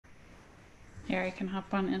Here, I can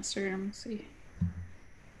hop on Instagram and see.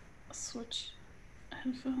 Switch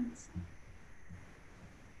headphones.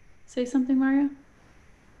 Say something, Mario.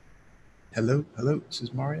 Hello, hello, this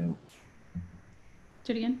is Mario.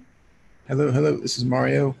 Do it again. Hello, hello, this is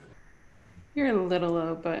Mario. You're a little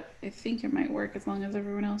low, but I think it might work as long as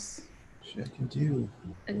everyone else Shit, I can do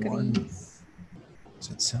one. agrees. Does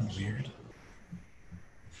that sound weird?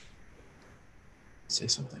 Say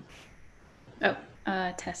something.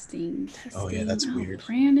 Oh, testing. Oh yeah, that's weird.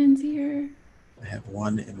 Brandon's here. I have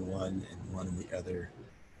one in one and one in the other.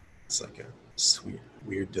 It's like a sweet,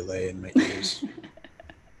 weird delay in my ears.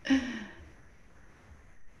 All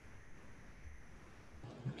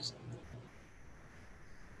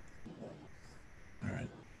right,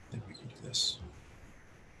 I think we can do this.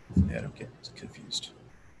 Yeah, I don't get confused.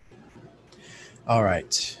 All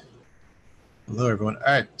right. Hello, everyone. All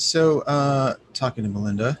right, so talking to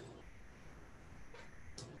Melinda.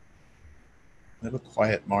 A little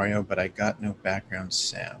quiet, Mario, but I got no background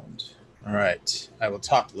sound. All right, I will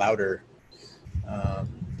talk louder.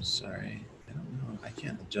 Sorry, I don't know. I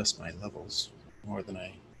can't adjust my levels more than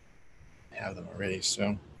I have them already.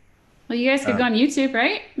 So, well, you guys could go on YouTube,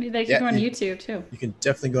 right? They could go on YouTube too. You can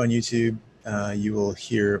definitely go on YouTube. You will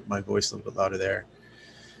hear my voice a little bit louder there.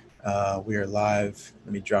 We are live.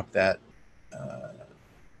 Let me drop that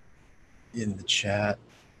in the chat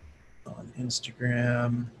on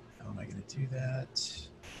Instagram. How am I going to do that?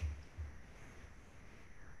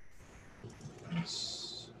 All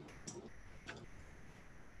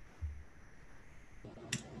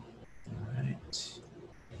right.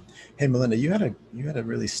 Hey, Melinda, you had a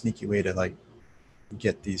really sneaky way to like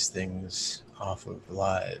get these things off of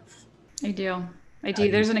live. I do.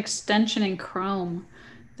 There's an extension in Chrome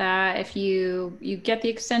that if you get the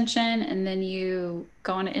extension and then you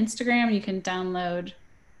go on to Instagram, you can download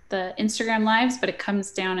the Instagram lives, but it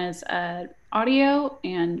comes down as audio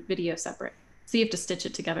and video separate. So you have to stitch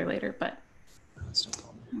it together later, but it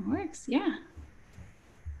works. Yeah.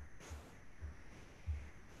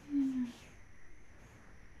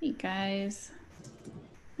 Hey guys.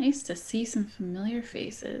 Nice to see some familiar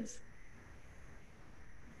faces.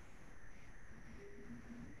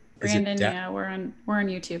 Brandon, yeah, we're on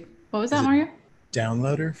YouTube. What was that, Mario?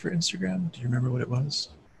 Downloader for Instagram? Do you remember what it was?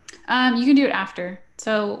 You can do it after.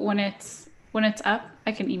 So when it's up,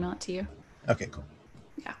 I can email it to you. Okay, cool.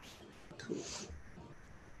 Yeah. Cool.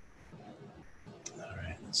 All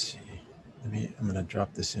right, let's see. I'm gonna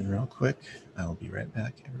drop this in real quick. I will be right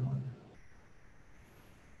back, everyone.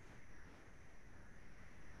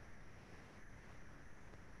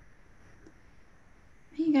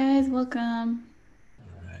 Hey guys, welcome.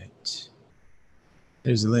 All right.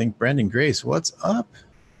 There's the link. Brandon Grace, what's up?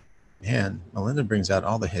 Man, Melinda brings out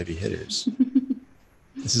all the heavy hitters.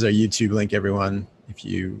 This is our YouTube link, everyone. If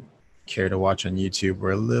you care to watch on YouTube,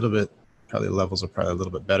 we're probably the levels are probably a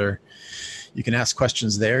little bit better. You can ask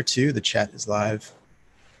questions there too. The chat is live.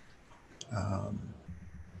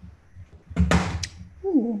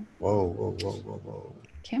 Ooh. Whoa.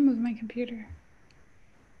 Can't move my computer.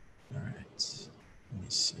 All right, let me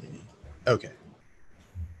see. Okay.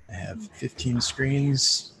 I have 15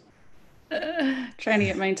 screens. Trying to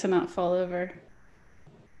get mine to not fall over.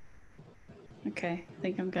 Okay, I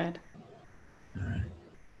think I'm good. All right.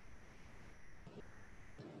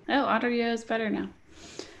 Oh, audio is better now.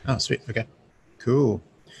 Oh, sweet. Okay, cool.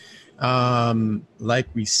 Like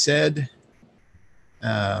we said,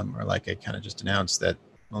 or like I kind of just announced that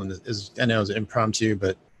Melinda is, I know it was impromptu,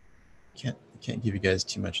 but can't give you guys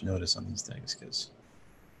too much notice on these things because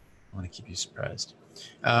I want to keep you surprised.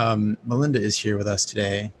 Melinda is here with us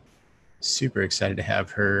today. Super excited to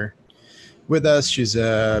have her with us. She's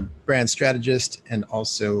a brand strategist and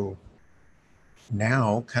also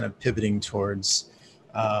now kind of pivoting towards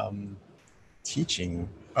teaching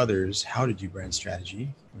others how to do brand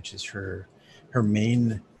strategy, which is her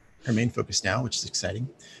main focus now, which is exciting.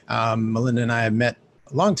 Melinda and I met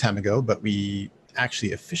a long time ago, but we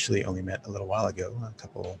actually officially only met a little while ago,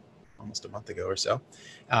 almost a month ago or so,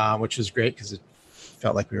 which was great because it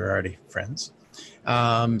felt like we were already friends.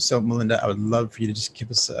 So Melinda, I would love for you to just give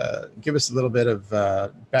us a little bit of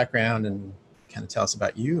background and kind of tell us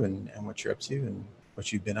about you and what you're up to and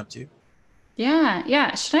what you've been up to. Yeah.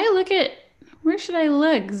 Where should I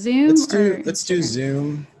look? Zoom? Let's do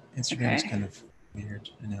Zoom. Instagram is kind of weird.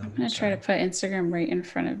 I know. I'm gonna try to put Instagram right in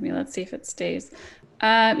front of me. Let's see if it stays.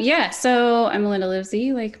 Yeah, so I'm Melinda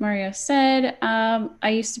Livsey, like Mario said. I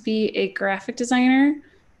used to be a graphic designer.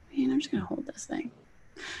 Man, I'm just gonna hold this thing.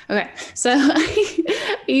 Okay, so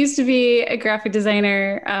I used to be a graphic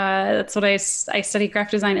designer. That's what I studied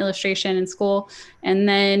graphic design illustration in school. And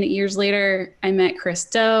then years later, I met Chris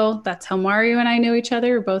Do. That's how Mario and I know each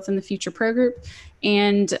other. We're both in the Future Pro Group.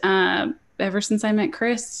 And ever since I met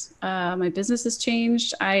Chris, my business has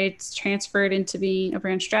changed. I transferred into being a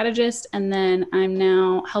brand strategist, and then I'm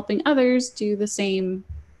now helping others do the same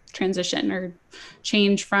transition or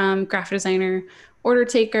change from graphic designer order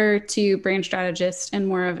taker to brand strategist and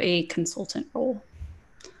more of a consultant role.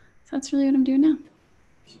 So that's really what I'm doing now.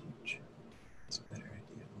 That's a better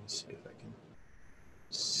idea. Let me see if I can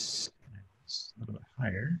a little bit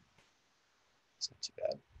higher. It's not too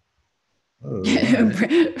bad. Oh,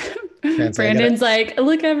 fancy. Brandon's like,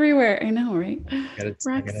 look everywhere. I know, right? I gotta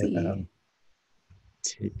Roxy.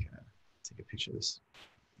 take take a picture of this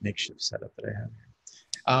makeshift setup that I have here.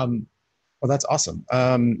 Well, that's awesome.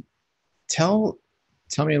 Tell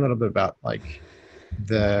tell me a little bit about like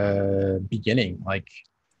the beginning. Like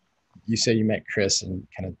you say, you met Chris, and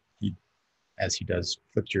kind of he, as he does,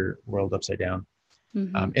 flipped your world upside down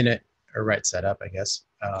Mm-hmm. in a right setup, I guess,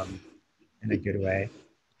 in a good way.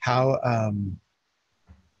 How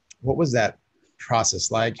what was that process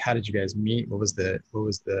like? How did you guys meet? What was the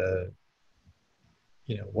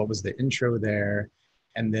intro there?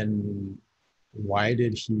 And then why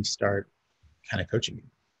did he start kind of coaching you?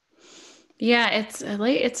 Yeah, it's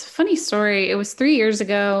a funny story. It was 3 years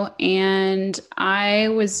ago, and I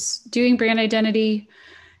was doing brand identity,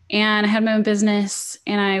 and I had my own business,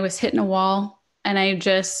 and I was hitting a wall, and I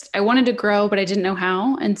wanted to grow, but I didn't know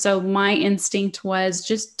how. And so my instinct was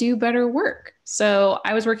just do better work. So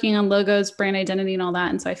I was working on logos, brand identity, and all that.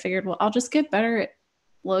 And so I figured, well, I'll just get better at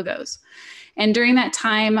logos. And during that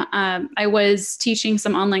time, I was teaching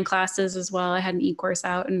some online classes as well. I had an e-course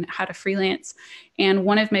out and how to freelance. And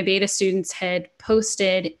one of my beta students had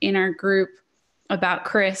posted in our group about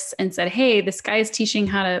Chris and said, hey, this guy is teaching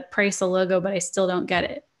how to price a logo, but I still don't get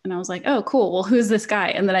it. And I was like, oh, cool. Well, who's this guy?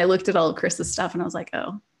 And then I looked at all of Chris's stuff and I was like,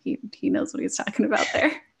 oh, he knows what he's talking about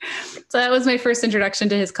there. So that was my first introduction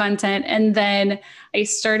to his content. And then I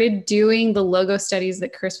started doing the logo studies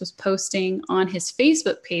that Chris was posting on his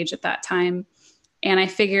Facebook page at that time. And I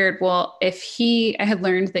figured, well, I had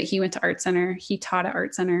learned that he went to Art Center, he taught at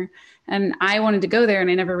Art Center, and I wanted to go there and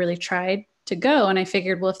I never really tried to go. And I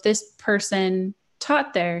figured, well, if this person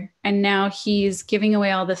taught there and now he's giving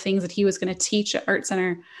away all the things that he was going to teach at Art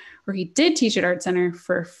Center, or he did teach at Art Center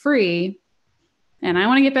for free, and I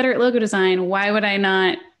want to get better at logo design, why would I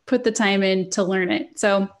not put the time in to learn it?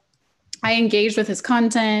 So I engaged with his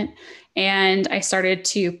content, and I started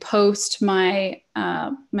to post my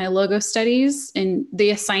logo studies and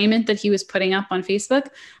the assignment that he was putting up on Facebook.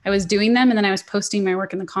 I was doing them, and then I was posting my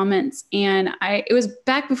work in the comments. And it was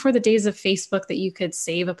back before the days of Facebook that you could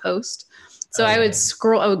save a post. So Oh I yeah. would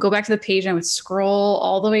scroll, I would go back to the page and I would scroll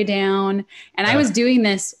all the way down. And I Uh, was doing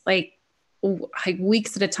this like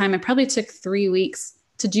weeks at a time. I probably took 3 weeks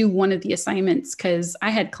to do one of the assignments because I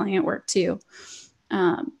had client work too.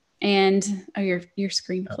 And oh, your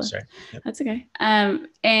screen oh, flipped. sorry. Yep. That's okay.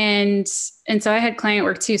 And so I had client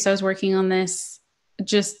work too. So I was working on this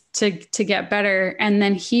just to get better. And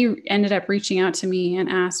then he ended up reaching out to me and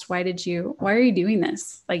asked, why are you doing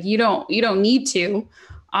this? Like you don't need to, Yeah.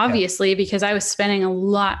 obviously, because I was spending a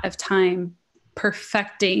lot of time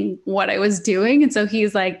perfecting what I was doing. And so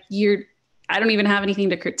he's like, I don't even have anything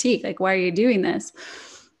to critique. Like, why are you doing this?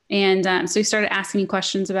 And so he started asking me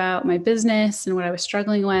questions about my business and what I was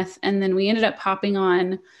struggling with. And then we ended up hopping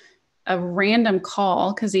on a random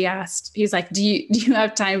call because he's like, do you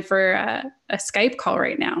have time for a Skype call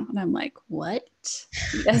right now? And I'm like, what?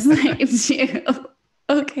 Yes, I do.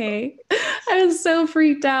 Okay. I was so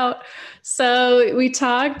freaked out. So we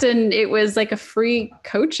talked, and it was like a free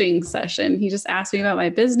coaching session. He just asked me about my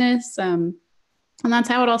business. And that's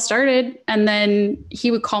how it all started. And then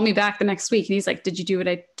he would call me back the next week and he's like, did you do what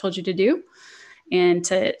I told you to do? And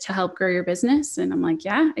to help grow your business? And I'm like,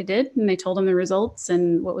 yeah, I did. And I told him the results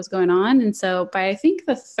and what was going on. And so by I think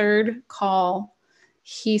the third call,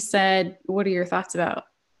 he said, what are your thoughts about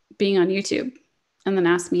being on YouTube? And then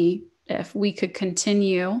asked me if we could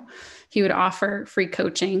continue. He would offer free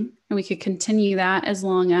coaching and we could continue that as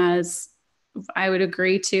long as I would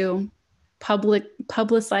agree to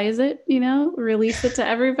publicize it, release it to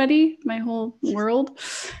everybody, my whole world.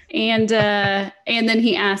 And then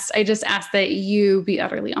I just asked that you be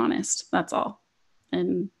utterly honest. That's all.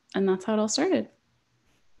 And that's how it all started.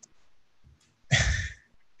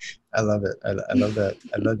 I love it. I love that.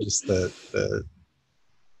 I love just the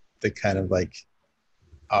kind of like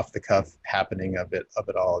off the cuff happening of it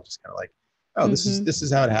all. Just kind of like, oh, Mm-hmm. this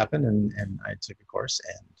is how it happened, and I took a course,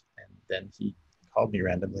 and then he called me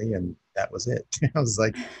randomly, and that was it. I was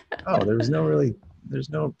like, oh, there's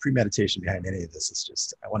no premeditation behind any of this. It's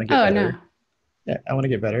just, I want to get Oh, no. better. Yeah, I want to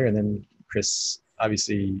get better. And then Chris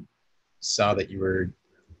obviously saw that you were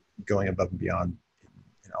going above and beyond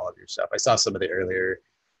in all of your stuff. I saw some of the earlier,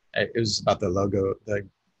 it was about the logo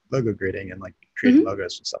grading and like creating Hmm.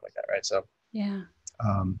 logos and stuff like that, right? So, Yeah.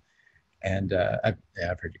 um, and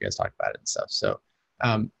I've heard you guys talk about it and stuff. So,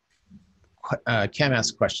 um, Cam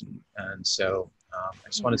asked a question, and so I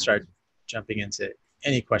just want to Yeah. start jumping into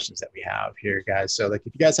any questions that we have here, guys. So, like,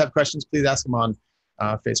 if you guys have questions, please ask them on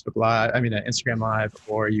Facebook Live. I mean, Instagram Live,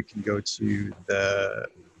 or you can go to the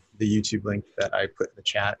YouTube link that I put in the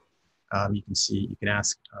chat. You can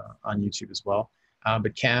ask on YouTube as well.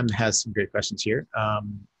 But Cam has some great questions here.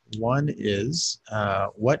 One is,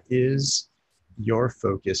 what is your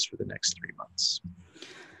focus for the next 3 months?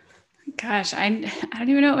 Gosh, I don't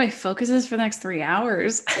even know what my focus is for the next 3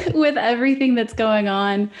 hours with everything that's going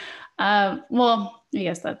on. Well, I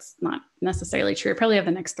guess that's not necessarily true. I probably have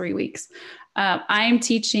the next 3 weeks. I'm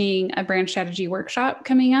teaching a brand strategy workshop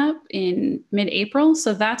coming up in mid-April.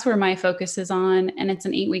 So that's where my focus is on. And it's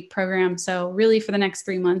an 8-week program. So really for the next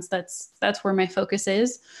 3 months, that's where my focus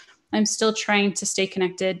is. I'm still trying to stay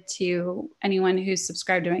connected to anyone who's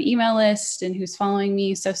subscribed to my email list and who's following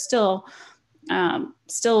me. So still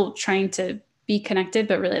trying to be connected,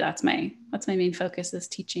 but really that's my main focus is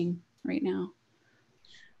teaching right now.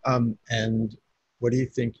 And what do you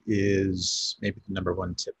think is maybe the number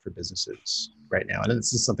one tip for businesses right now? And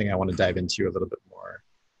this is something I want to dive into a little bit more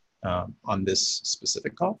on this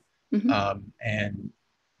specific call. Mm-hmm. And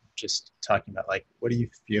just talking about like, what do you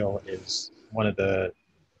feel is one of the,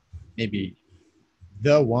 maybe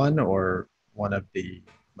the one or one of the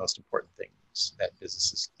most important things that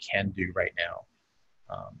businesses can do right now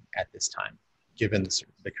at this time, given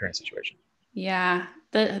the current situation? Yeah,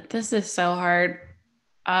 this is so hard.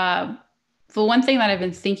 Uh, the one thing that I've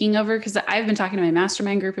been thinking over, because I've been talking to my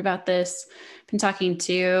mastermind group about this, been talking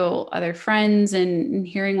to other friends and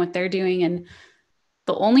hearing what they're doing. And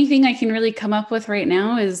the only thing I can really come up with right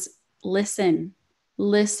now is listen.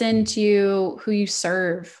 Listen to who you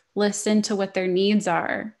serve. Listen to what their needs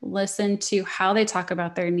are. Listen to how they talk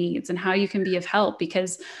about their needs and how you can be of help,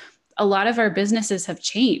 because a lot of our businesses have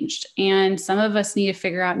changed and some of us need to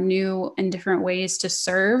figure out new and different ways to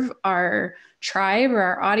serve our tribe or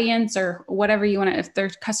our audience or whatever you want to, if they're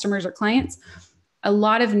customers or clients. A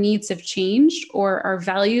lot of needs have changed or our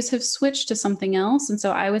values have switched to something else. And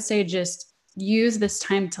so I would say just use this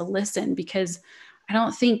time to listen, because I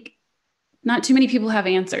don't think, not too many people have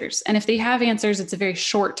answers. And if they have answers, it's a very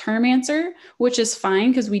short term answer, which is fine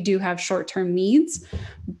because we do have short term needs.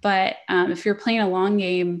 But if you're playing a long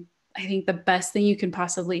game, I think the best thing you can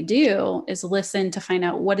possibly do is listen to find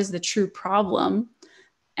out what is the true problem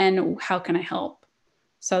and how can I help.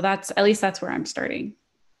 So at least that's where I'm starting.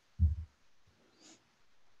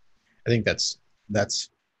 I think that's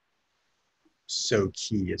so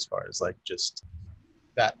key as far as like just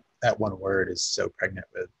that one word is so pregnant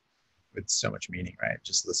with so much meaning, right?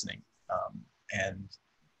 Just listening. And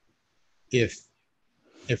if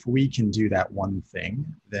we can do that one thing,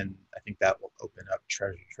 then I think that will open up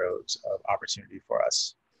treasure troves of opportunity for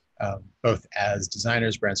us, both as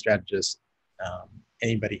designers, brand strategists,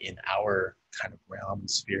 anybody in our kind of realm and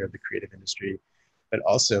sphere of the creative industry, but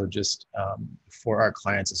also just for our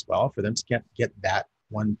clients as well, for them to get that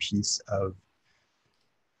one piece of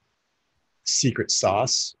secret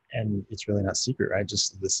sauce. And it's really not secret, right?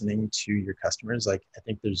 Just listening to your customers. Like, I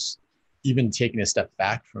think there's even taking a step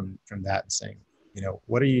back from that and saying,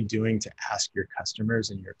 what are you doing to ask your customers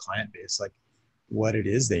and your client base like what it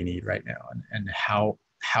is they need right now, and how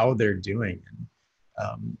they're doing. And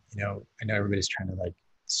I know everybody's trying to like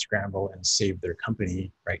scramble and save their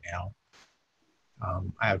company right now.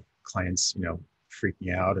 I have clients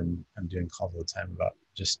freaking out, and I'm doing calls all the time about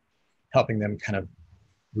just helping them kind of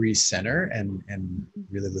recenter and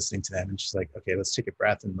really listening to them, and just like, okay, let's take a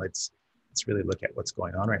breath and let's really look at what's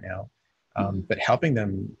going on right now. Mm-hmm. But helping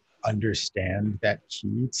them understand that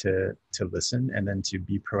key to listen, and then to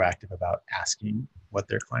be proactive about asking what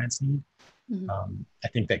their clients need. Mm-hmm. I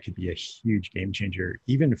think that could be a huge game changer,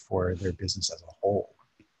 even for their business as a whole.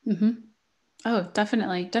 Mm-hmm. Oh,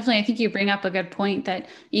 definitely. Definitely. I think you bring up a good point that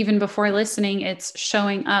even before listening, it's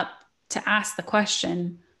showing up to ask the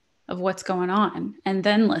question of what's going on and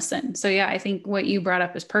then listen. So yeah, I think what you brought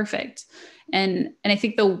up is perfect. And I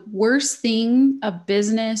think the worst thing a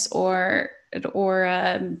business or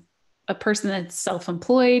a person that's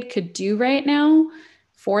self-employed could do right now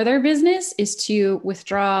for their business is to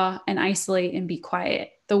withdraw and isolate and be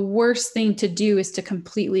quiet. the worst thing to do is to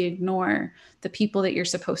completely ignore the people that you're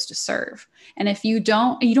supposed to serve. And if you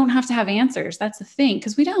don't have to have answers. That's the thing,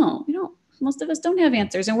 because we don't, most of us don't have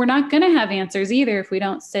answers, and we're not going to have answers either if we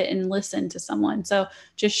don't sit and listen to someone. So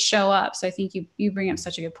just show up. So I think you bring up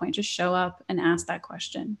such a good point. Just show up and ask that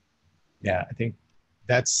question. Yeah, I think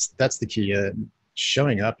that's the key.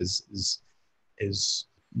 Showing up is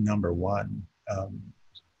number one.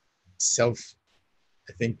 Self,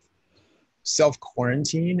 I think self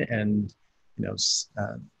quarantine and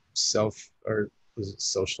self, or was it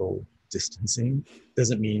social distancing,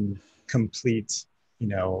 doesn't mean complete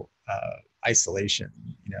isolation.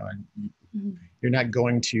 And Mhm. you're not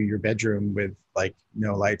going to your bedroom with like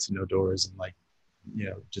no lights and no doors and like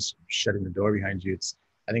just shutting the door behind you. It's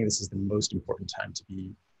I think this is the most important time to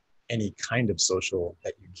be any kind of social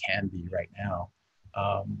that you can be right now.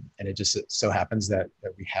 And it just so happens that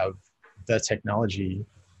we have the technology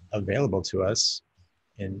available to us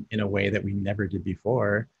in a way that we never did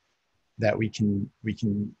before, that we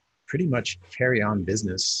can pretty much carry on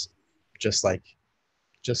business just like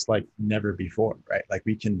never before, right? Like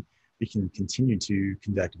we can continue to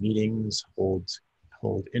conduct meetings,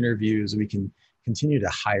 hold interviews. We can continue to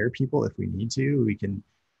hire people if we need to. We can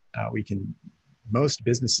most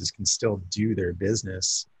businesses can still do their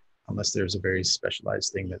business unless there's a very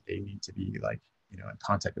specialized thing that they need to be like in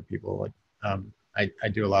contact with people. Like I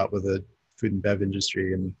do a lot with the food and bev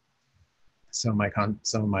industry, and some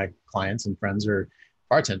of my clients and friends are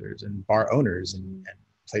bartenders and bar owners, and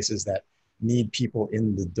places that need people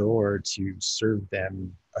in the door to serve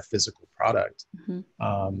them a physical product.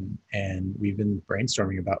 Mhm. And we've been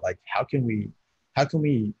brainstorming about like how can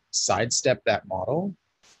we sidestep that model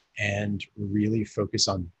and really focus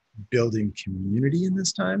on building community in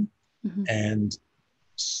this time Mhm. and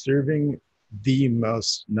serving the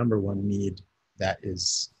most number one need that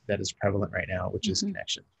is prevalent right now, which is Mhm.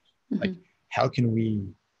 connection. Like, Mhm. how can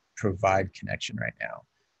we provide connection right now,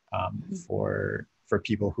 Mhm. for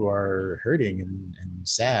people who are hurting and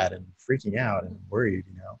sad and freaking out and worried,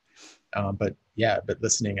 but yeah, but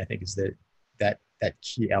listening, I think, is that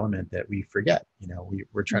key element that we forget.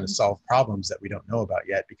 We're trying to Mhm. solve problems that we don't know about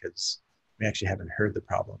yet because we actually haven't heard the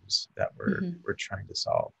problems that we're Mhm. we're trying to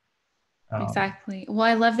solve. um, Exactly. Well,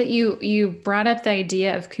 I love that you brought up the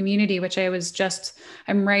idea of community, which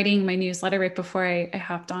I'm writing my newsletter right before I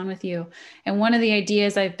hopped on with you. And one of the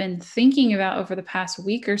ideas I've been thinking about over the past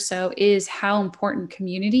week or so is how important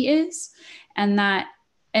community is. And that,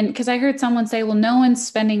 and because I heard someone say, well, no one's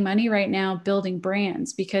spending money right now building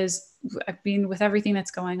brands because I mean, with everything that's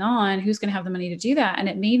going on, who's going to have the money to do that? And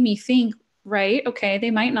it made me think, right, okay, they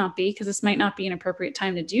might not be, because this might not be an appropriate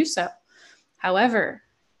time to do so. However,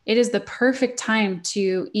 it is the perfect time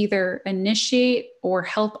to either initiate or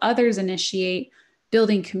help others initiate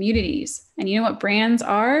building communities. And you know what brands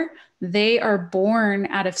are? They are born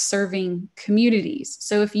out of serving communities.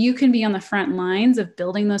 So if you can be on the front lines of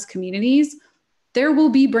building those communities, there will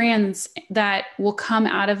be brands that will come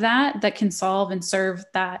out of that can solve and serve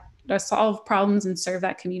that, or solve problems and serve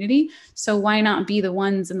that community. So why not be the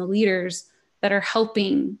ones and the leaders that are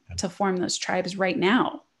helping to form those tribes right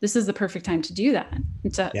now? This is the perfect time to do that,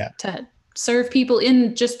 and yeah, to serve people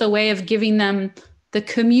in just the way of giving them the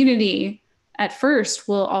community at first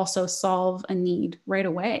will also solve a need right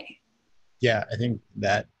away. yeah, I think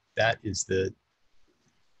that is the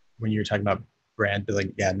when you're talking about brand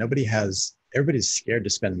building. Yeah, everybody's scared to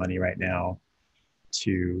spend money right now.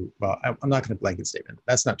 I'm not going to blanket statement.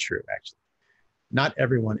 That's not true, actually. Not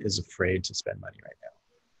everyone is afraid to spend money right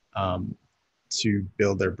now, to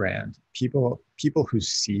build their brand. People who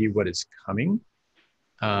see what is coming,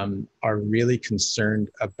 are really concerned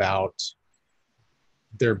about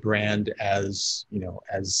their brand as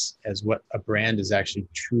what a brand is actually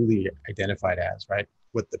truly identified as, right?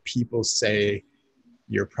 What the people say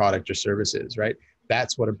your product or service is, right?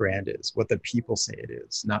 That's what a brand is, what the people say it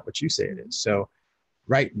is, not what you say it is. So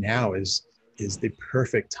right now is the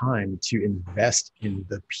perfect time to invest in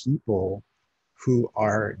the people who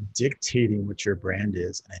are dictating what your brand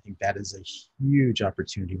is. And I think that is a huge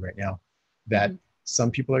opportunity right now that Mm-hmm.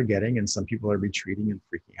 some people are getting and some people are retreating and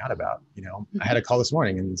freaking out about. I Mm-hmm. had a call this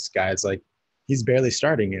morning, and this guy's like, he's barely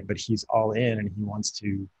starting it, but he's all in and he wants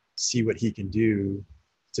to see what he can do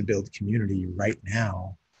to build community right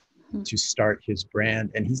now Mm-hmm. to start his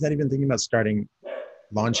brand. And he's not even thinking about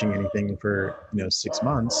launching anything for 6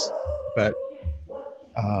 months, but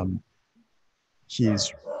um,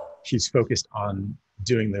 he's he's focused on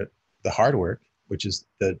doing the hard work, which is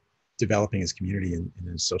the developing his community in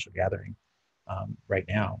his social gathering, right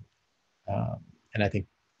now. um, and I think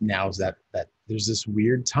now is that there's this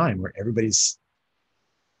weird time where everybody's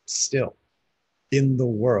still, in the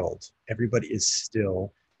world, everybody is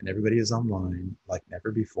still and everybody is online like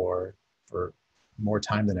never before for more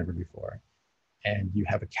time than ever before. And you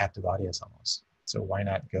have a captive audience almost. So why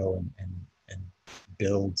not go and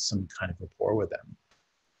build some kind of rapport with them?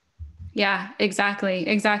 Yeah, exactly.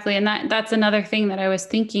 Exactly. And that's another thing that I was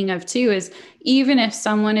thinking of too is even if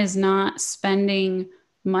someone is not spending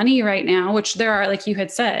money right now, which there are, like you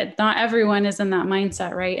had said, not everyone is in that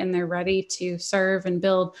mindset, right? And they're ready to serve and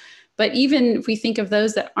build. But even if we think of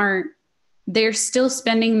those that aren't, they're still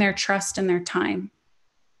spending their trust and their time.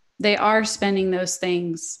 They are spending those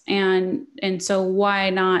things. And so why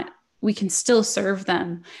not? We can still serve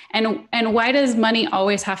them. And why does money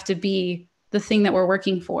always have to be the thing that we're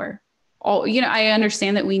working for? All, I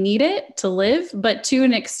understand that we need it to live, but to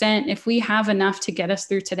an extent, if we have enough to get us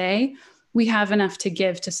through today, we have enough to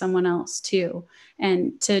give to someone else too,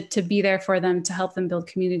 and to be there for them, to help them build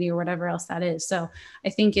community or whatever else that is. So I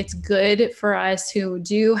think it's good for us who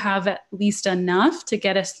do have at least enough to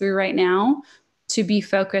get us through right now to be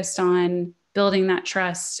focused on building that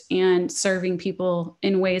trust and serving people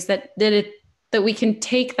in ways that we can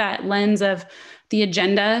take that lens of the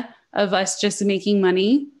agenda of us just making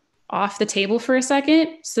money off the table for a second,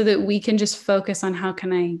 so that we can just focus on how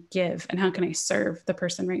can I give and how can I serve the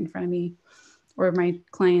person right in front of me or my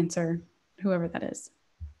clients or whoever that is.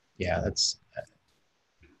 Yeah,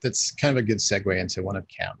 that's kind of a good segue into one of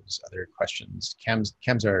Cam's other questions. Cam's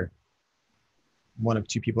are one of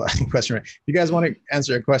two people asking a question. If you guys want to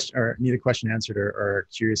answer a question or need a question answered or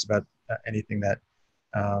curious about anything, that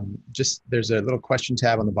just there's a little question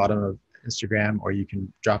tab on the bottom of Instagram, or you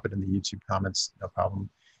can drop it in the YouTube comments, no problem.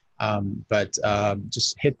 But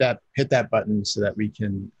just hit that button so that we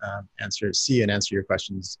can see and answer your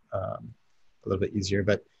questions a little bit easier.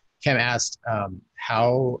 But Cam asked,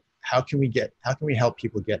 how can we help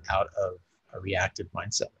people get out of a reactive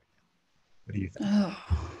mindset? What do you think? Oh,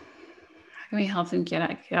 how can we help them get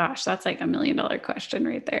out? Gosh, that's like $1 million question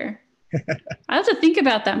right there. I have to think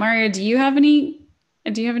about that. Mario, do you have any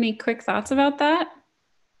quick thoughts about that?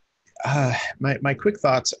 My quick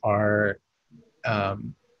thoughts are,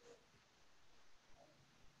 um,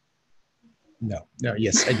 no,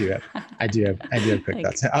 yes, I do have quick Like,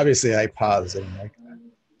 thoughts. Obviously, I paused and I'm like,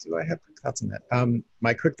 do I have quick thoughts on that?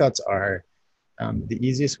 My quick thoughts are, the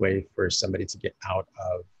easiest way for somebody to get out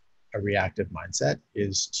of a reactive mindset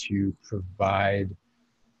is to provide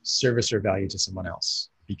service or value to someone else,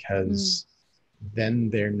 mm, because then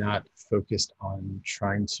they're not focused on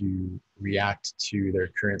trying to react to their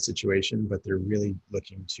current situation, but they're really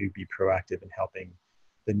looking to be proactive in helping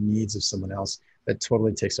the needs of someone else. That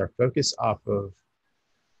totally takes our focus off of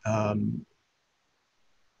um,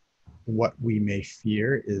 what we may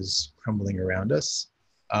fear is crumbling around us.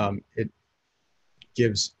 It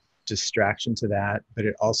gives distraction to that, but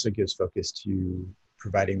it also gives focus to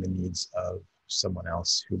providing the needs of someone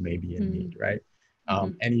else who may be in need, mm, right?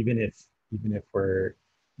 mm-hmm, And even if we're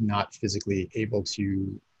not physically able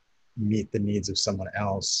to meet the needs of someone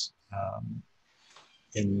else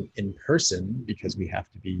in person because we have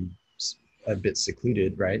to be a bit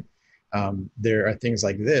secluded, right? There are things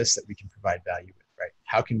like this that we can provide value with, right?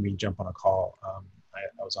 How can we jump on a call?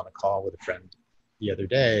 I was on a call with a friend the other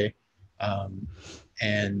day, um,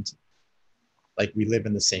 and like we live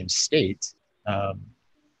in the same state, um,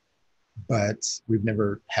 but we've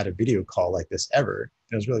never had a video call like this ever.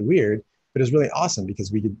 And it was really weird, but it was really awesome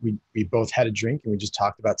because we both had a drink and we just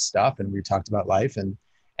talked about stuff and we talked about life, and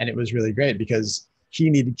it was really great because he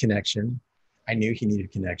needed connection. I knew he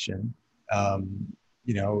needed connection. Um,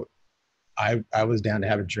 you know, I was down to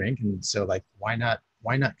have a drink, and so like why not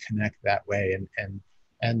connect that way?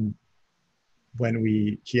 And when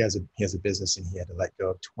he has a business and he had to let go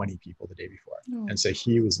of 20 people the day before, oh, and so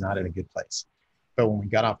he was not in a good place. But when we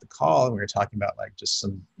got off the call and we were talking about like just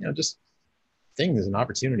some just things and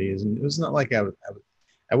opportunities, and it was not like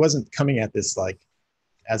I wasn't coming at this like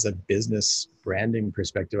as a business branding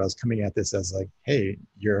perspective. I was coming at this as like, hey,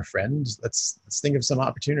 you're a friend, let's think of some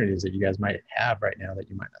opportunities that you guys might have right now that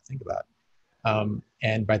you might not think about.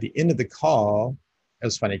 And by the end of the call, it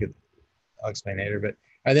was funny because I'll explain later, but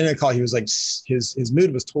at the end of the call, he was like, his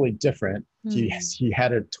mood was totally different. mm, He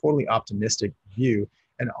had a totally optimistic view,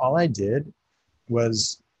 and all I did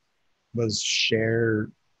was share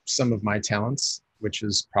some of my talents, which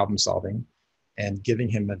is problem solving, and giving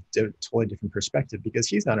him a totally different perspective because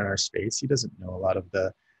he's not in our space. He doesn't know a lot of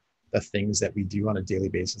the things that we do on a daily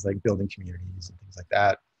basis, like building communities and things like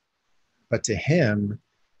that. But to him,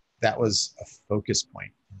 that was a focus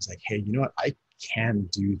point. It was like, hey, you know what? I can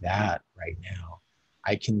do that right now.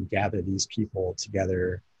 I can gather these people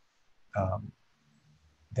together, um,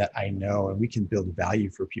 that I know, and we can build value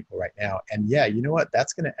for people right now. And yeah, you know what?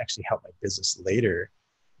 That's going to actually help my business later.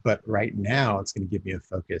 But right now, it's going to give me a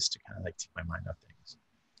focus to kind of like take my mind off things.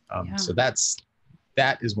 Yeah. So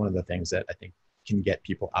that is one of the things that I think can get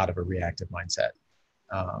people out of a reactive mindset.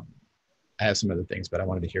 Um, I have some other things, but I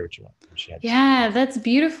wanted to hear what you had to say. Yeah, that's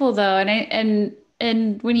beautiful though.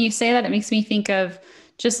 And when you say that, it makes me think of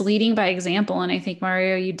just leading by example. And I think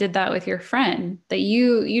Mario, you did that with your friend, that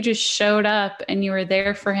you just showed up and you were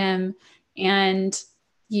there for him and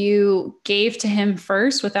you gave to him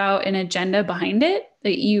first without an agenda behind it.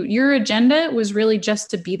 That your agenda was really just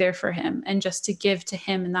to be there for him and just to give to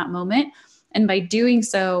him in that moment. And by doing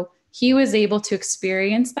so, he was able to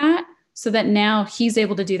experience that so that now he's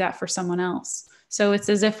able to do that for someone else. So it's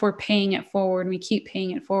as if we're paying it forward and we keep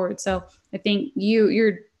paying it forward. So I think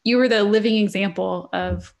you were the living example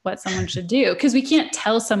of what someone should do, because we can't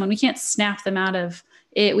tell someone, we can't snap them out of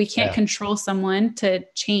it. We can't Yeah. control someone to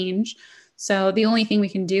change. So the only thing we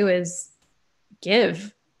can do is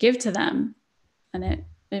give to them, and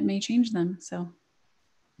it may change them. So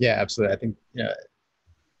Yeah, absolutely. I think,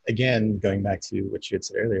 again, going back to what you had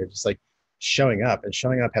said earlier, just like showing up, and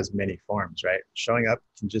showing up has many forms, right? Showing up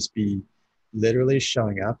can just be literally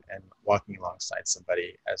showing up and walking alongside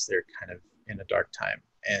somebody as they're kind of in a dark time,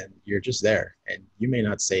 and you're just there, and you may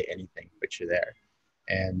not say anything, but you're there.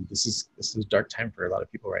 And this is a dark time for a lot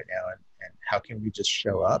of people right now. And how can we just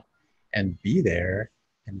show up and be there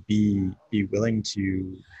and be willing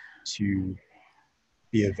to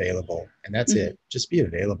be available, and that's mm-hmm, it. Just be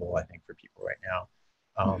available, I think, for people right now.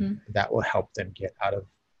 mm-hmm, That will help them get out of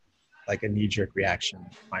like a knee-jerk reaction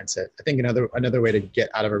mindset. I think another way to get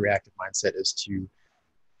out of a reactive mindset is to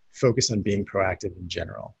focus on being proactive in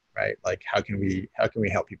general, right? Like how can we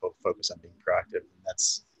help people focus on being proactive? And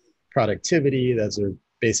that's productivity. Those are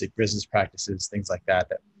basic business practices, things like that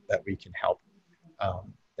we can help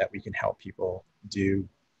people do.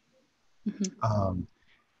 mm-hmm. Um,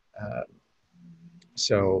 uh,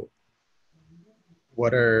 so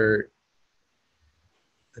what are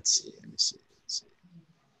let me see.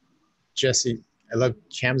 Jesse, I love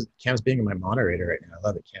Cam's being my moderator right now. I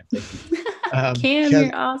love it, Cam. Thank you. Cam, Cam,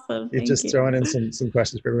 you're awesome. you're Thank just you. throwing in some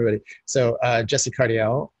questions for everybody. So Jesse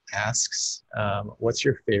Cardiel asks, what's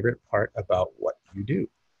your favorite part about what you do?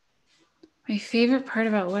 My favorite part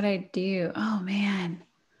about what I do. Oh man.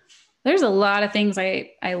 There's a lot of things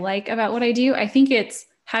I like about what I do. I think it's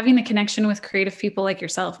having the connection with creative people like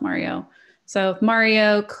yourself, Mario. So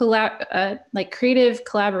Mario, like creative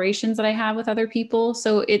collaborations that I have with other people.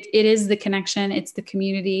 So it is the connection, it's the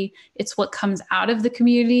community, it's what comes out of the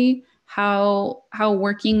community. How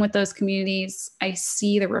working with those communities, I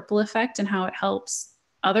see the ripple effect and how it helps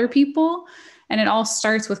other people. And it all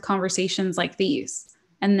starts with conversations like these,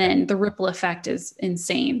 and Yeah, then the ripple effect is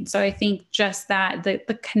insane. So I think just that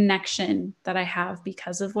the connection that I have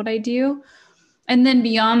because of what I do, and then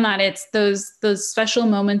beyond that, it's those special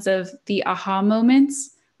moments of the aha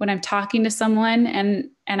moments when I'm talking to someone and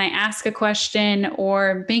I ask a question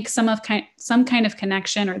or make some kind of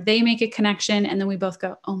connection, or they make a connection, and then we both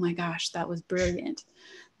go, oh my gosh, that was brilliant.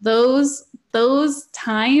 Those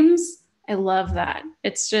times, I love that.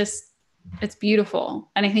 It's beautiful.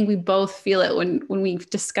 And I think we both feel it when we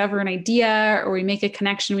discover an idea or we make a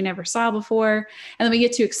connection we never saw before. And then we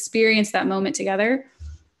get to experience that moment together.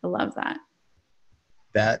 I love that.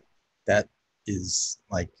 that that is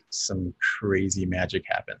like some crazy magic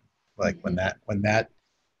happen. Like Mm-hmm. when that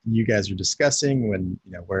you guys are discussing, when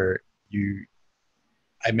where you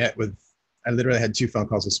I met with I literally had two phone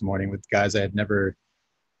calls this morning with guys I had never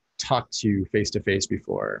talked to face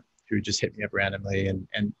before, who just hit me up randomly,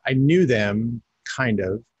 and I knew them kind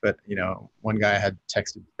of, but one guy I had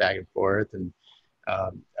texted back and forth, and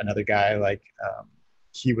another guy like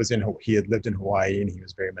he had lived in Hawaii, and he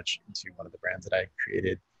was very much into one of the brands that I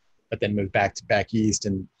created, but then moved back east,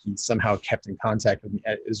 and he somehow kept in contact with me.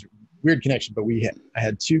 It was a weird connection, but I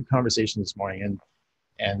had two conversations this morning,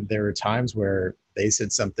 and there were times where they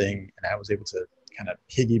said something and I was able to kind of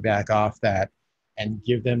piggyback off that and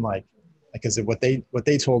give them like, because what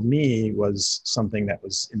they told me was something that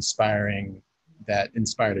was inspiring, that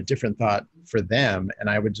inspired a different thought for them, and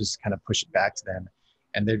I would just kind of push it back to them,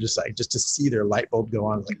 and they're just like, just to see their light bulb go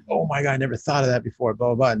on, like, oh my god, I never thought of that before, blah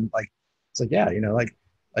blah blah. And like, it's like, yeah,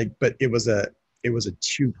 but it was a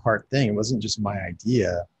two-part thing. It wasn't just my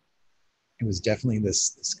idea. It was definitely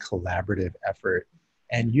this collaborative effort,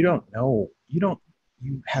 and you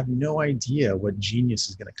have no idea what genius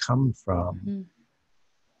is going to come from Mm-hmm.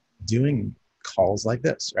 doing calls like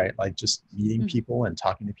this, right? Like just meeting Mm-hmm. people and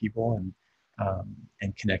talking to people,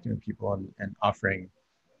 and connecting with people, and offering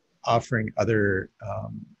other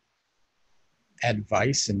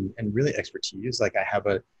advice and really expertise. Like I have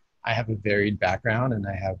a varied background, and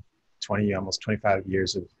I have 20, almost 25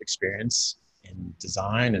 years of experience in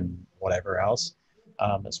design and whatever else,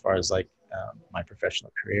 as far as like my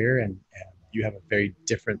professional career. And you have a very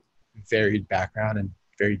different, varied background and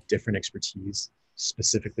very different expertise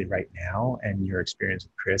specifically right now. And your experience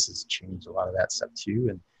with Chris has changed a lot of that stuff too,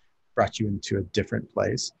 and brought you into a different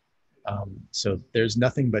place. So there's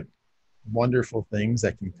nothing but wonderful things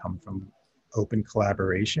that can come from open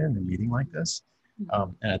collaboration and a meeting like this.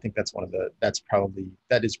 And I think that's that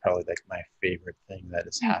is probably like my favorite thing that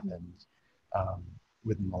has Mhm. happened um,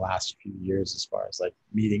 within the last few years, as far as like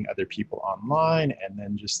meeting other people online, and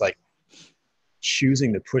then just like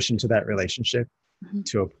choosing to push into that relationship Mhm.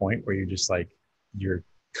 to a point where you're just like, you're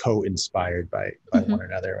co-inspired by one Mhm.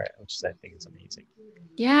 another, right? Which is, I think, is amazing.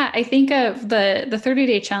 Yeah, I think of the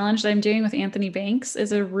 30-day challenge that I'm doing with Anthony Banks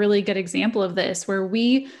is a really good example of this, where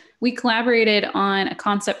we collaborated on a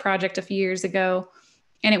concept project a few years ago,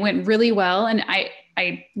 and it went really well. And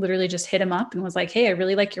I literally just hit him up and was like, "Hey, I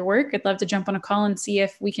really like your work. I'd love to jump on a call and see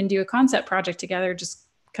if we can do a concept project together, just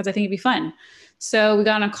because I think it'd be fun." So we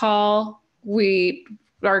got on a call.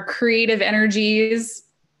 Our creative energies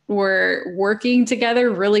were working together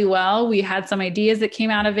really well. We had some ideas that came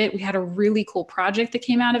out of it. We had a really cool project that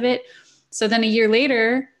came out of it. So then a year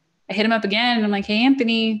later, I hit him up again and I'm like, "Hey,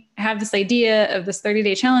 Anthony, I have this idea of this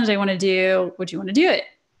 30-day challenge I want to do. Would you want to do it?"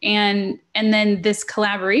 And then this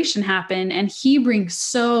collaboration happened, and he brings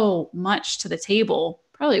so much to the table,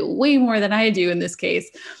 probably way more than I do in this case.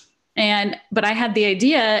 And but I had the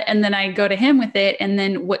idea, and then I go to him with it, and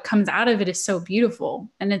then what comes out of it is so beautiful.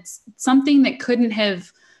 And it's something that couldn't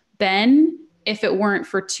have been if it weren't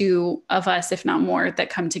for two of us, if not more, that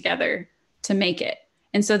come together to make it.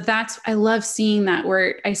 And so that's, I love seeing that,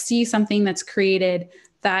 where I see something that's created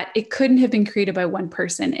that it couldn't have been created by one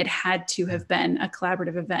person. It had to have been a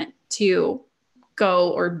collaborative event to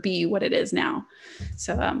go or be what it is now.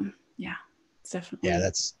 So yeah, it's Yeah, definitely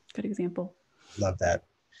that's a good example. love that.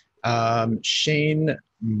 Shane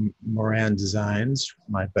Moran Designs,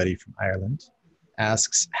 my buddy from Ireland,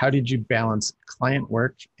 asks, how did you balance client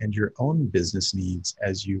work and your own business needs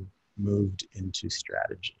as you moved into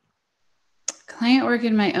strategy? Client work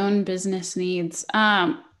and my own business needs.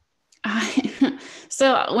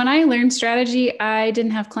 So when I learned strategy, I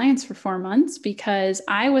didn't have clients for 4 months because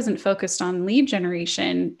I wasn't focused on lead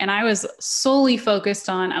generation, and I was solely focused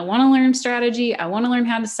on, I want to learn strategy. I want to learn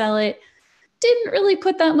how to sell it. Didn't really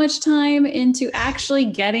put that much time into actually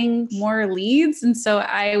getting more leads. And so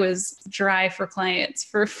I was dry for clients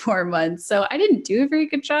for 4 months. So I didn't do a very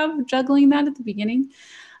good job of juggling that at the beginning.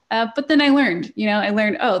 But then I learned,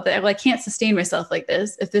 oh, that I can't sustain myself like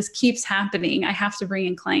this. If this keeps happening, I have to bring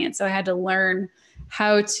in clients. So I had to learn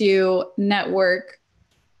how to network,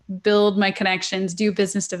 build my connections, do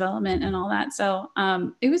business development, and all that. So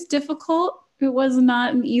it was difficult. It was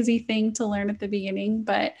not an easy thing to learn at the beginning,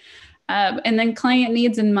 but and then client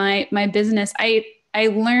needs in my business. I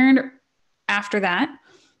learned after that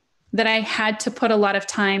I had to put a lot of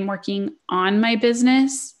time working on my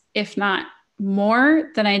business, if not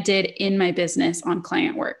more than I did in my business on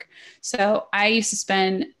client work. So I used to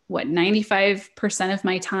spend 95% of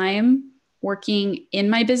my time working in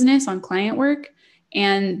my business on client work.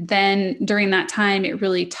 And then during that time, it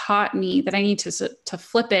really taught me that I need to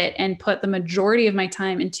flip it and put the majority of my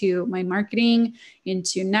time into my marketing,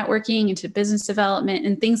 into networking, into business development,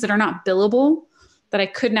 and things that are not billable, that I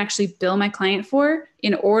couldn't actually bill my client for,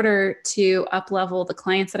 in order to up level the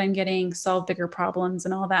clients that I'm getting, solve bigger problems,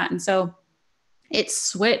 and all that. And so it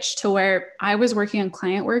switched to where I was working on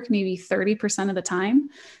client work maybe 30% of the time.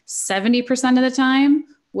 70% of the time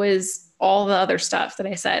was all the other stuff that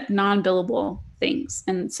I said, non billable things.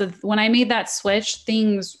 And so when I made that switch,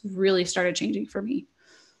 things really started changing for me.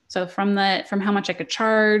 So from how much I could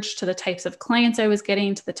charge, to the types of clients I was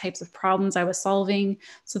getting, to the types of problems I was solving.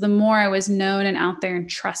 So the more I was known and out there and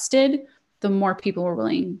trusted, the more people were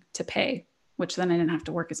willing to pay, which then I didn't have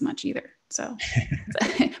to work as much either. So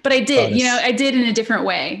but I did, Bonus. I did in a different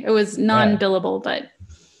way. It was Yeah, non-billable, but I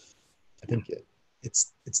yeah. think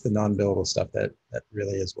it's the non-billable stuff that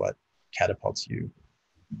really is what catapults you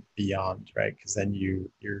beyond, right? Because then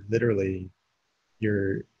you're literally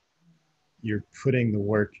you're you're putting the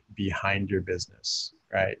work behind your business,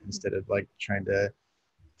 right? Instead of like trying to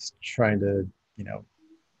you know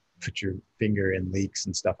put your finger in leaks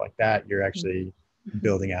and stuff like that. You're actually Mhm.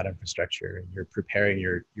 building out infrastructure, and you're preparing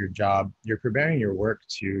your job, you're preparing your work,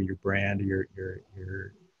 to your brand, your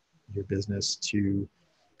business, to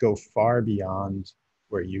go far beyond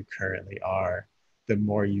where you currently are. The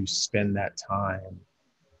more you spend that time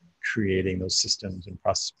creating those systems and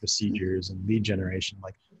process procedures and lead generation,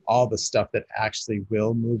 like all the stuff that actually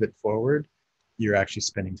will move it forward, you're actually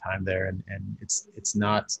spending time there. And it's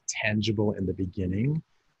not tangible in the beginning,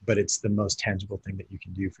 but it's the most tangible thing that you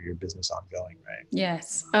can do for your business ongoing, right?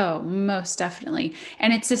 Yes. Oh, most definitely.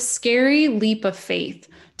 And it's a scary leap of faith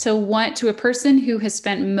to want to a person who has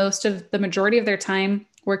spent most of the majority of their time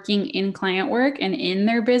working in client work and in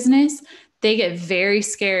their business. They get very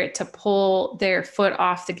scared to pull their foot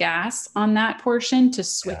off the gas on that portion to Yeah.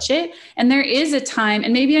 switch it. And there is a time,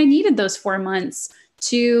 and maybe I needed those 4 months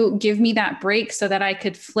to give me that break so that I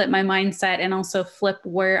could flip my mindset and also flip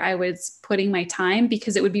where I was putting my time,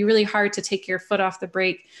 because it would be really hard to take your foot off the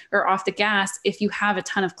brake or off the gas if you have a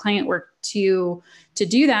ton of client work to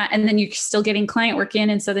do that, and then you're still getting client work in,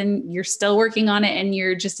 and so then you're still working on it, and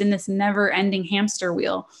you're just in this never ending hamster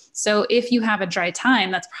wheel. So if you have a dry time,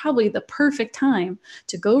 that's probably the perfect time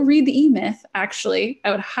to go read the E-Myth. Actually, I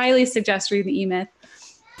would highly suggest read the E-Myth,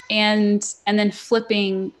 and then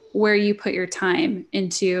flipping where you put your time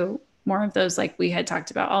into more of those, like we had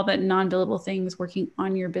talked about, all the non-billable things, working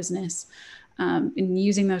on your business, and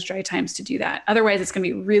using those dry times to do that. Otherwise, it's going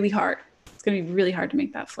to be really hard. It's going to be really hard to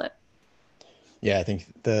make that flip. Yeah, I think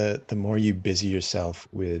the more you busy yourself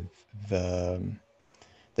with the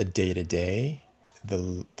the day to day,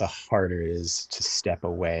 the harder it is to step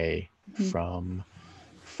away Mm-hmm.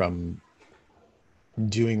 from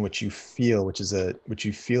doing what you feel, which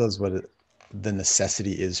you feel is what the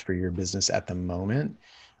necessity is for your business at the moment,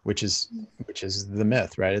 which is the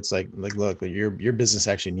myth, right? It's like look, your business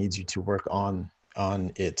actually needs you to work on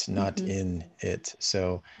it, not Mm-hmm. in it.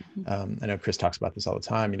 So Mm-hmm. I know Chris talks about this all the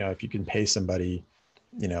time. If you can pay somebody,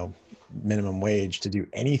 minimum wage to do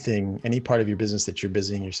anything, any part of your business that you're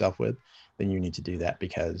busying yourself with, then you need to do that,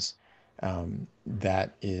 because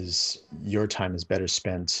that is, your time is better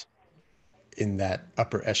spent in that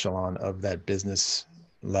upper echelon of that business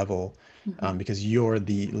level, Mm-hmm. because you're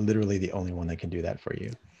literally the only one that can do that for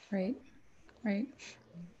you. Right. Right.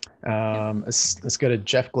 Yep. Let's go to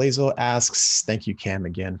Jeff Glazel asks, thank you, Cam,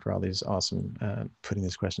 again, for all these awesome, putting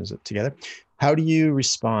these questions together. How do you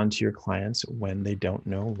respond to your clients when they don't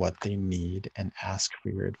know what they need and ask for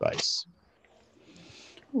your advice?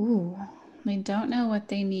 Ooh, they don't know what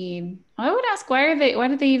they need. I would ask, why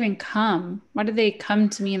did they even come? Why did they come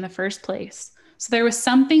to me in the first place? So there was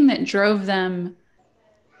something that drove them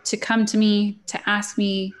to come to me, to ask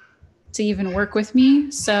me to even work with me.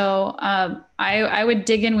 So I would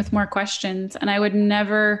dig in with more questions, and I would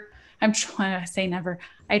never. I'm trying to say never.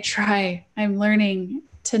 I try. I'm learning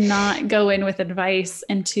to not go in with advice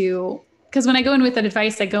and to, because when I go in with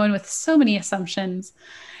advice, I go in with so many assumptions.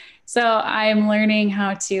 So I'm learning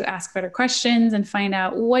how to ask better questions and find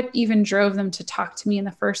out what even drove them to talk to me in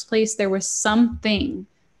the first place. There was something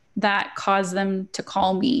that caused them to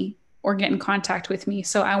call me or get in contact with me.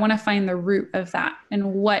 So I want to find the root of that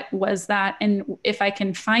and what was that. And if I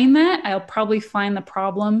can find that, I'll probably find the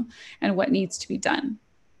problem and what needs to be done.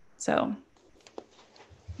 So,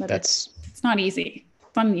 but That's it's not easy.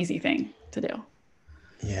 It's not an easy thing to do.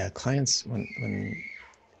 Yeah, clients, when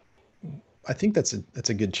I think that's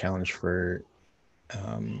a good challenge for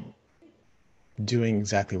um, doing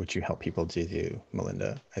exactly what you help people to do,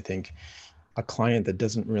 Melinda. I think a client that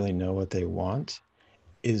doesn't really know what they want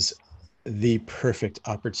is the perfect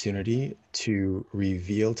opportunity to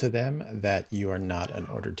reveal to them that you are not an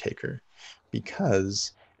order taker.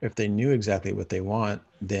 Because if they knew exactly what they want,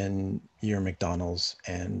 then you're McDonald's,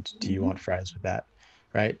 and do you Mm-hmm. want fries with that?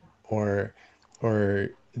 Right? Or or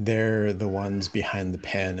they're the ones behind the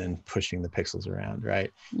pen and pushing the pixels around,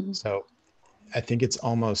 right? Mm-hmm. So I think it's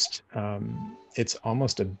almost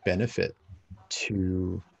a benefit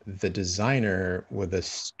to the designer with a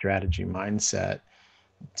strategy mindset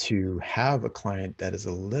to have a client that is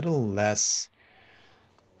a little less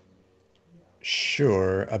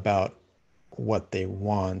sure about what they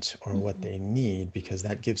want or what Mm-hmm. they need, because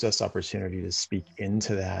that gives us opportunity to speak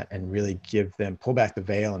into that and really give them, pull back the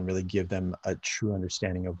veil and really give them a true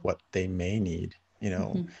understanding of what they may need.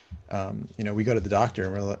 Mm-hmm. We go to the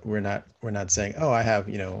doctor and we're not saying, oh, I have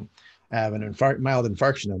an mild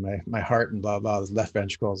infarction of my heart and blah blah, this left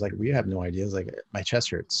ventricle. Is like, we have no idea. It's like, my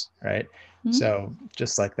chest hurts, right? Mm-hmm. So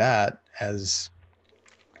just like that, as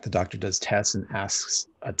the doctor does tests and asks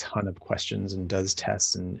a ton of questions and does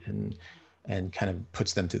tests and kind of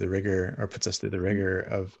puts them through the rigor, or puts us through the rigor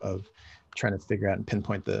of trying to figure out and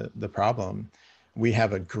pinpoint the problem. We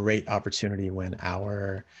have a great opportunity when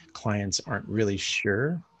our clients aren't really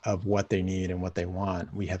sure of what they need and what they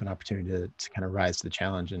want. We have an opportunity to kind of rise to the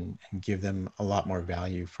challenge and give them a lot more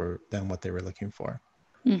value than what they were looking for.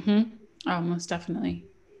 Mm-hmm. Oh, most definitely.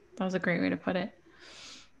 That was a great way to put it.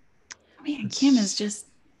 Man, Kim is It's, just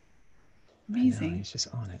I know, amazing. he's just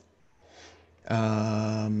on it.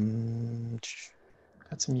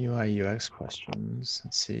 Got some UI UX questions.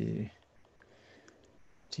 Let's see.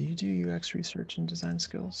 Do you do UX research and design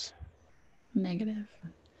skills? Negative.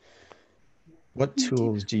 What I do.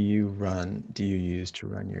 tools do you use to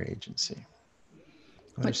run your agency?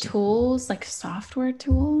 What are What some, tools? Like software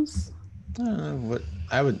tools? I don't know what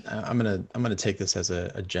I'm gonna take this as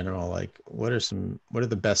a general, like what are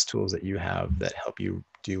the best tools that you have that help you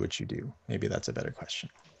do what you do? Maybe that's a better question.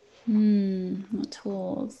 What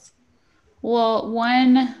tools? Well,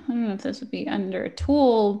 one, I don't know if this would be under a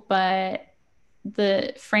tool, but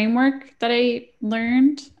the framework that I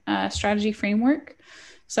learned, strategy framework.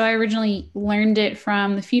 So I originally learned it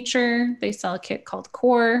from the Future. They sell a kit called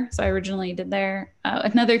Core. So I originally did there.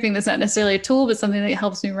 Another thing that's not necessarily a tool, but something that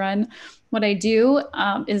helps me run what I do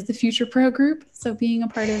is the Future Pro group. So being a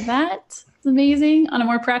part of that is amazing. On a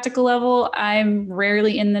more practical level, I'm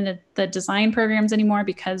rarely in the design programs anymore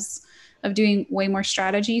because of doing way more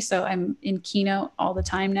strategy. So I'm in Keynote all the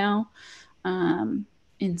time now.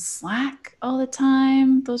 In Slack all the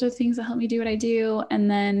time. Those are things that help me do what I do. And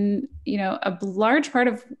then, a large part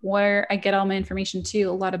of where I get all my information too,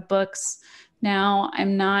 a lot of books. Now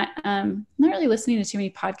I'm not really listening to too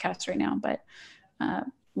many podcasts right now, but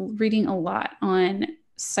reading a lot on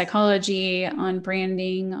psychology, on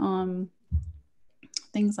branding,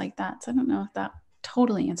 things like that. So I don't know if that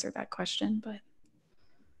totally answered that question, but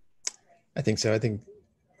I think so. I think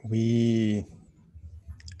we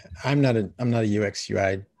I'm not a UX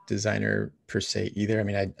UI designer per se either. I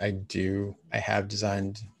mean, I have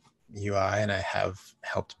designed UI and I have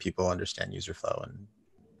helped people understand user flow and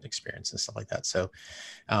experience and stuff like that. So,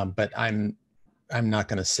 but I'm not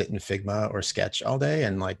going to sit in Figma or Sketch all day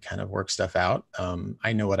and like kind of work stuff out.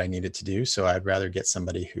 I know what I need it to do, so I'd rather get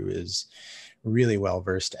somebody who is really well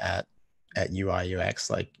versed at UI UX,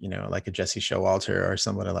 like a Jesse Showalter or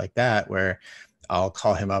somebody like that, where I'll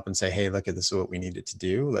call him up and say, hey, look, this is what we needed to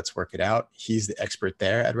do. Let's work it out. He's the expert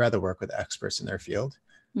there. I'd rather work with experts in their field.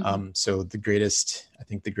 So the greatest,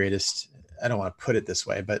 I don't want to put it this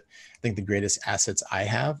way, but I think the greatest assets I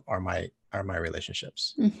have are my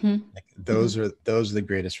relationships. mm-hmm. Like those are the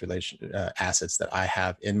greatest assets that I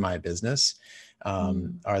have in my business.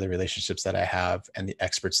 Are the relationships that I have and the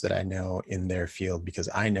experts that I know in their field, because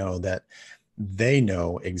I know that they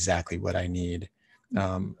know exactly what I need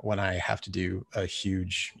when I have to do a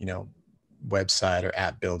huge, website or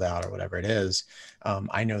app build out or whatever it is.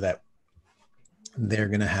 I know that they're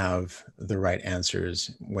going to have the right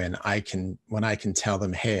answers when I can tell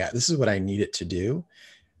them, hey, this is what I need it to do.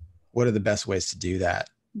 What are the best ways to do that?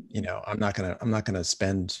 I'm not going to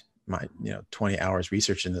spend my, 20 hours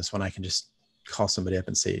researching this when I can just call somebody up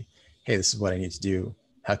and say, hey, this is what I need to do.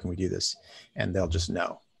 How can we do this? And they'll just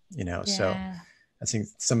know, so Yeah. I think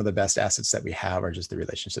some of the best assets that we have are just the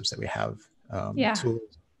relationships that we have. Yeah.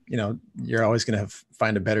 Tools, you're always going to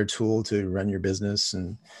find a better tool to run your business.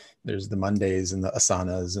 And there's the Mondays and the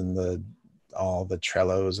Asanas and all the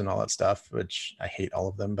Trellos and all that stuff, which I hate all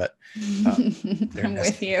of them, but they're I'm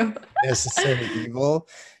with you. necessary evil,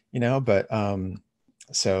 but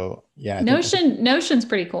so yeah, Notion's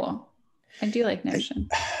pretty cool. I do like I, Notion.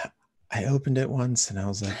 I opened it once and I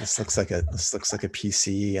was like, this looks like a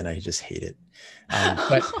PC, and I just hate it.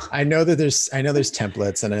 But I know there's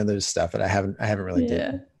templates and I know there's stuff, but I haven't really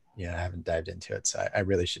Yeah. I haven't dived into it. So I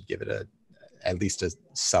really should give it at least a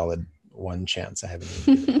solid one chance. I haven't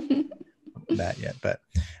even given it that yet, but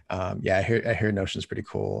yeah, I hear Notion's pretty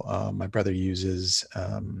cool. My brother uses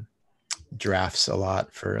Drafts a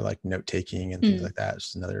lot for like note taking and things like that.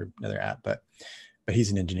 It's just another app, but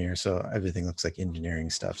he's an engineer, so everything looks like engineering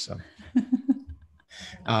stuff. So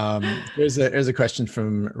there's a question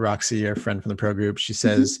from Roxy, our friend from the pro group. She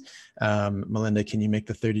says, Melinda, can you make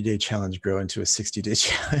the 30-day challenge grow into a 60-day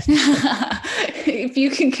challenge? If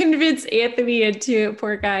you can convince Anthony into it,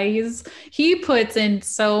 poor guy, he puts in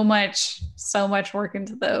so much work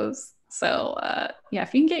into those. So yeah,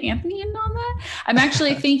 if you can get Anthony in on that. I'm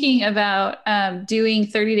actually thinking about doing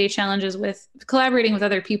 30-day challenges with collaborating with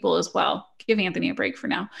other people as well. Give Anthony a break for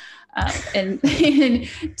now. And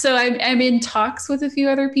so I'm in talks with a few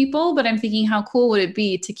other people, but I'm thinking how cool would it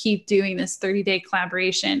be to keep doing this 30-day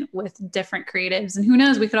collaboration with different creatives, and who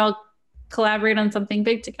knows, we could all collaborate on something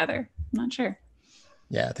big together. I'm not sure.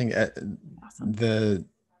 Yeah, I think Awesome.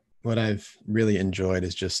 what I've really enjoyed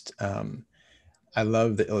is just I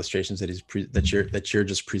love the illustrations that you're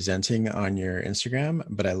just presenting on your Instagram,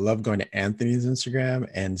 but I love going to Anthony's Instagram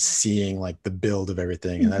and seeing like the build of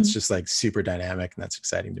everything, and that's just like super dynamic, and that's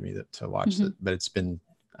exciting to me to watch. That, but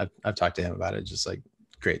I've talked to him about it, just like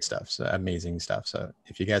great stuff. So amazing stuff. So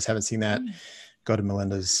if you guys haven't seen that, go to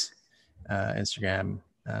Melinda's Instagram.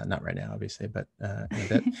 Not right now, obviously, but in a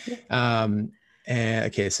bit. And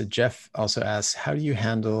okay, so Jeff also asks, how do you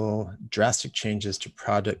handle drastic changes to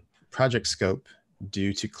project scope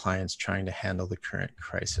due to clients trying to handle the current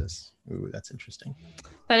crisis? Ooh, that's interesting.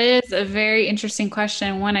 That is a very interesting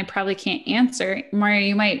question. One I probably can't answer. Mario,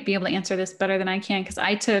 you might be able to answer this better than I can because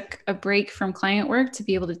I took a break from client work to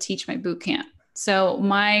be able to teach my boot camp. So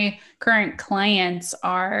my current clients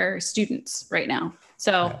are students right now.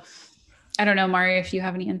 So Yeah. I don't know, Mario, if you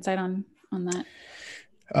have any insight on that.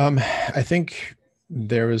 I think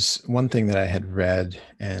there was one thing that I had read,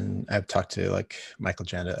 and I've talked to like Michael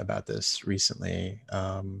Janda about this recently,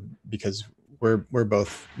 because we're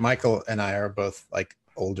both, Michael and I are both like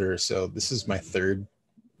older, so this is my third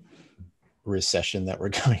recession that we're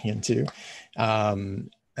going into,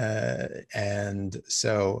 and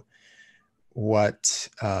so what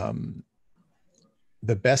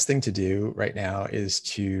the best thing to do right now is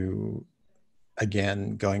to,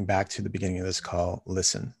 again, going back to the beginning of this call,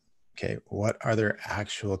 listen. Okay, what are their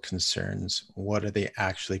actual concerns? What are they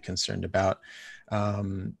actually concerned about?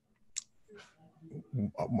 I've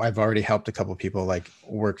already helped a couple of people like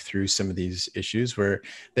work through some of these issues where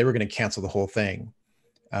they were going to cancel the whole thing,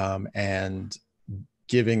 and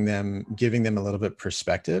giving them a little bit of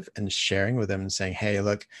perspective and sharing with them and saying, hey,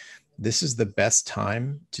 look, this is the best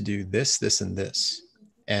time to do this, this, and this.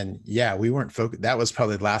 And yeah, we weren't focused. That was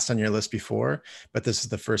probably last on your list before, but this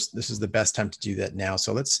is the best time to do that now.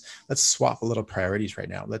 So let's swap a little priorities right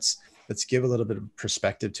now. Let's give a little bit of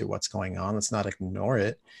perspective to what's going on. Let's not ignore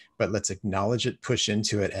it, but let's acknowledge it, push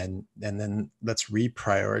into it, and then let's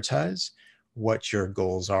reprioritize what your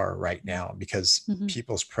goals are right now, because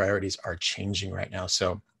people's priorities are changing right now.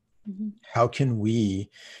 So how can we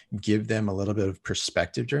give them a little bit of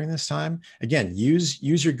perspective during this time? Again, use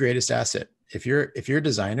your greatest asset. If you're a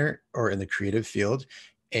designer or in the creative field,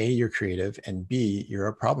 A, you're creative, and B, you're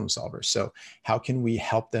a problem solver. So how can we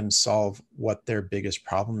help them solve what their biggest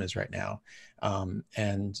problem is right now?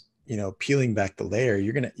 And peeling back the layer,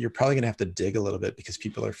 you're probably gonna have to dig a little bit because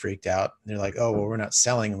people are freaked out. They're like, oh, well, we're not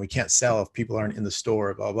selling and we can't sell if people aren't in the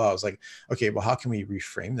store, blah, blah. I was like, okay, well, how can we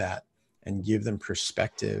reframe that and give them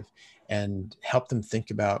perspective and help them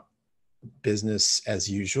think about business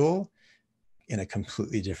as usual in a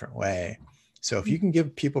completely different way? So if you can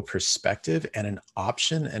give people perspective and an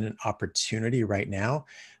option and an opportunity right now,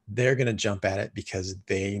 they're going to jump at it because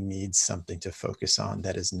they need something to focus on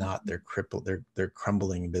that is not their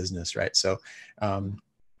crumbling business, right? So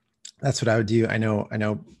that's what I would do. I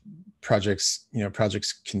know projects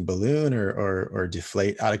can balloon or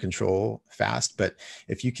deflate out of control fast, but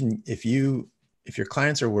if your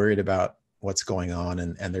clients are worried about what's going on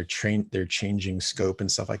and they're changing scope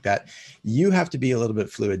and stuff like that, you have to be a little bit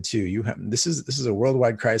fluid too. This is a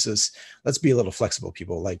worldwide crisis. Let's be a little flexible,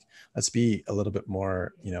 people. Like, let's be a little bit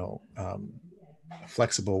more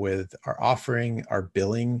flexible with our offering, our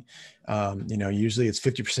billing. Usually it's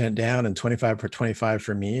 50% down and 25 per 25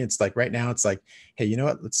 for me. It's like right now it's like, hey, you know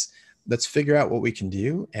what, let's figure out what we can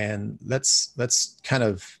do, and let's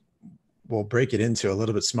we'll break it into a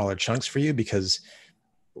little bit smaller chunks for you, because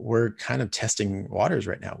we're kind of testing waters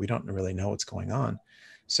right now. We don't really know what's going on.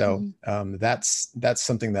 So that's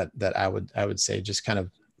something that I would say, just kind of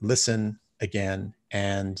listen again,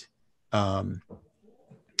 and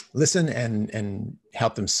listen and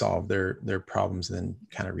help them solve their problems, and then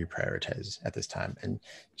kind of reprioritize at this time, and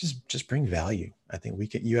just bring value. I think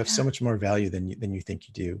you have so much more value than you think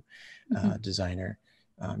you do, designer.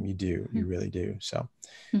 You really do. So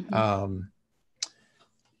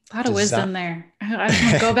a lot of wisdom there. I just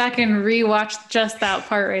want to go back and rewatch just that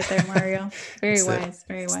part right there, Mario. Very wise.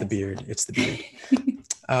 It's the beard.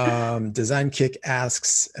 Design Kick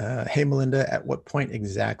asks, hey, Melinda, at what point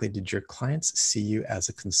exactly did your clients see you as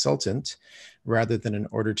a consultant rather than an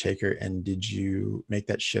order taker? And did you make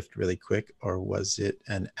that shift really quick, or was it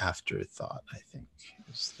an afterthought? I think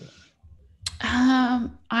is the...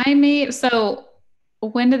 So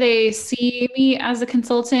when do they see me as a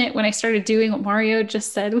consultant? When I started doing what Mario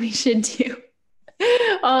just said we should do.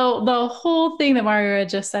 Oh, the whole thing that Mario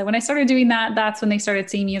just said. When I started doing that, that's when they started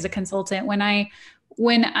seeing me as a consultant. When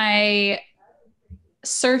I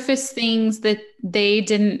surface things that they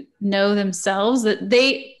didn't know themselves,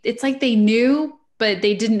 it's like they knew, but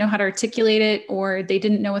they didn't know how to articulate it, or they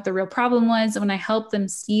didn't know what the real problem was. And when I helped them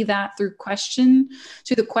see that through the questions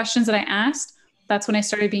that I asked, that's when I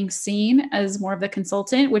started being seen as more of the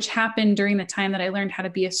consultant, which happened during the time that I learned how to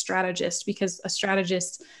be a strategist, because a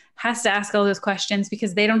strategist has to ask all those questions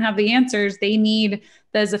because they don't have the answers. They need,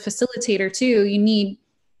 as a facilitator too, you need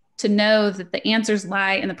to know that the answers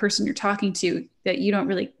lie in the person you're talking to, that you don't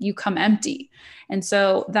really, you come empty. And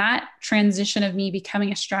so that transition of me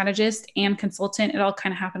becoming a strategist and consultant, it all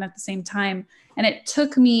kind of happened at the same time. And it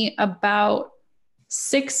took me about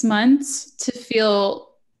 6 months to feel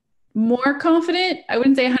more confident. I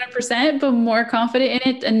wouldn't say 100%, but more confident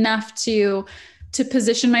in it enough to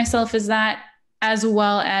position myself as that, as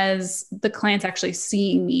well as the clients actually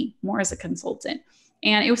seeing me more as a consultant.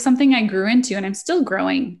 And it was something I grew into, and I'm still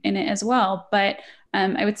growing in it as well. But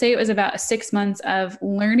I would say it was about 6 months of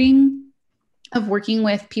learning, of working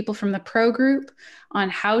with people from the pro group on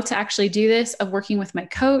how to actually do this, of working with my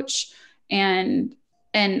coach, and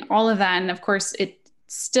all of that. And of course,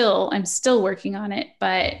 I'm still working on it.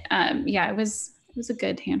 But yeah, it was a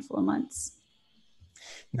good handful of months.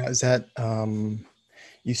 Now, is that,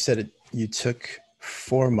 you said you took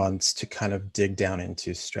 4 months to kind of dig down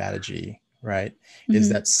into strategy, right? Is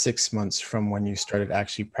Mm-hmm. that 6 months from when you started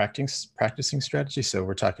actually practicing strategy? So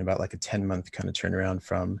we're talking about like a 10-month kind of turnaround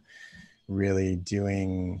from really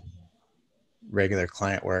doing regular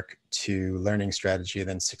client work to learning strategy,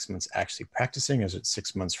 then 6 months actually practicing? Or is it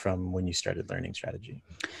 6 months from when you started learning strategy?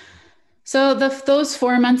 So those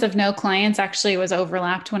 4 months of no clients actually was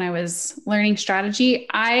overlapped when I was learning strategy.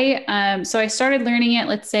 I started learning it.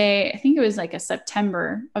 Let's say I think it was like a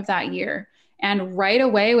September of that year, and right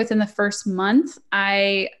away within the first month,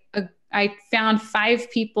 I found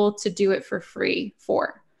 5 people to do it for free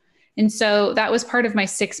for. And so that was part of my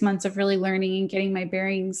 6 months of really learning and getting my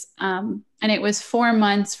bearings. And it was 4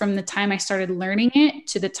 months from the time I started learning it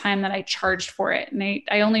to the time that I charged for it. And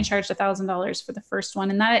I only charged $1,000 for the first one.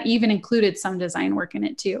 And that even included some design work in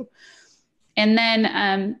it too. And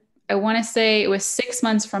then I want to say it was 6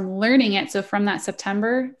 months from learning it. So from that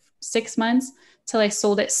September, 6 months till I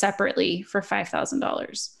sold it separately for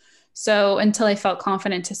 $5,000. So until I felt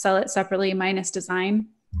confident to sell it separately minus design.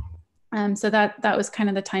 So that was kind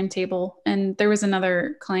of the timetable, and there was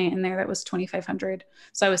another client in there that was 2,500.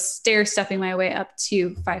 So I was stair stepping my way up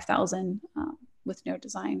to 5,000 with no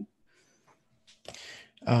design.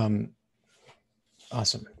 Um,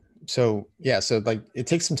 awesome. So yeah, so like it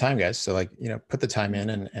takes some time, guys. So like, put the time in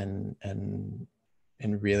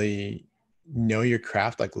and really know your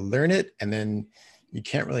craft, like learn it, and then you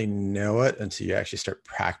can't really know it until you actually start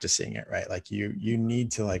practicing it, right? Like you need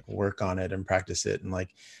to like work on it and practice it, and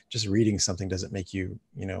like just reading something doesn't make you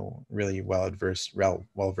really well versed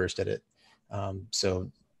at it. So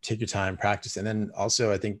take your time, practice. And then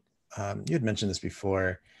also I think you had mentioned this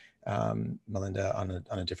before, Melinda,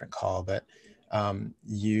 on a different call, but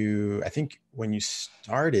I think when you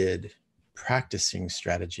started practicing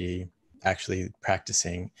strategy, actually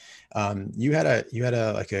practicing, you had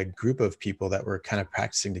a like a group of people that were kind of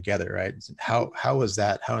practicing together, right? How was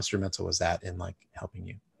that? How instrumental was that in like helping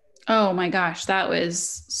you? Oh my gosh, that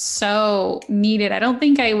was so needed. I don't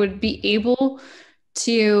think I would be able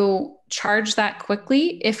to charge that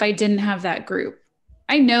quickly if I didn't have that group.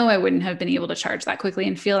 I know I wouldn't have been able to charge that quickly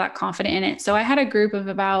and feel that confident in it. So I had a group of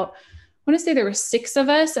about, I want to say there were 6 of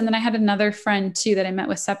us. And then I had another friend too that I met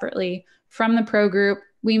with separately from the pro group.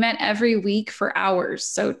 We met every week for hours.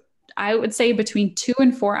 So I would say between 2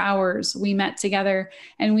 and 4 hours we met together,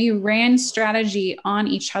 and we ran strategy on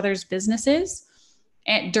each other's businesses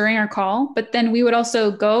during our call. But then we would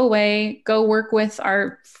also go away, go work with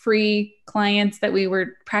our free clients that we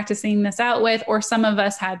were practicing this out with, or some of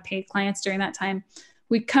us had paid clients during that time.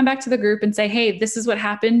 We'd come back to the group and say, hey, this is what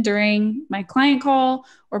happened during my client call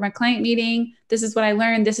or my client meeting. This is what I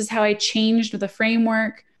learned. This is how I changed the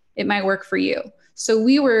framework. It might work for you. So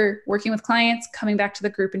we were working with clients, coming back to the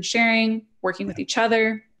group and sharing, working with each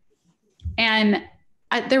other. And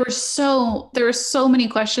there were so many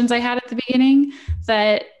questions I had at the beginning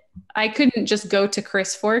that I couldn't just go to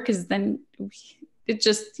Chris for, because then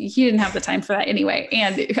he didn't have the time for that anyway,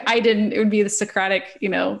 and I didn't. It would be the Socratic,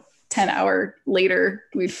 10-hour later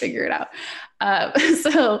we'd figure it out.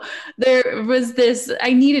 So there was this.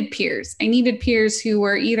 I needed peers. I needed peers who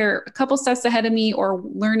were either a couple steps ahead of me or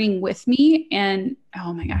learning with me. And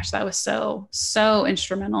oh my gosh, that was so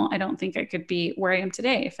instrumental. I don't think I could be where I am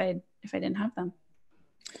today if I didn't have them.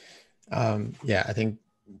 Yeah, I think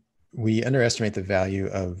we underestimate the value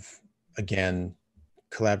of, again,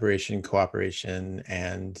 collaboration, cooperation,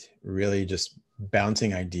 and really just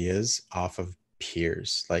bouncing ideas off of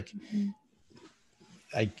peers. Like Mm-hmm.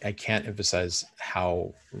 I can't emphasize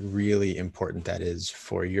how really important that is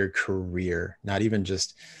for your career, not even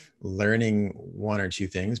just learning one or two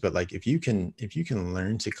things, but like if you can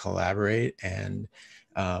learn to collaborate and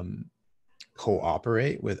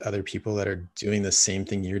cooperate with other people that are doing the same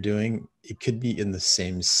thing you're doing. It could be in the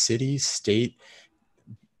same city, state,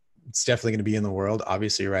 it's definitely going to be in the world,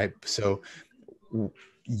 obviously, right? So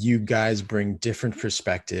you guys bring different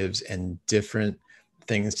perspectives and different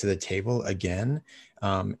things to the table. Again,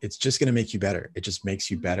 it's just going to make you better. It just makes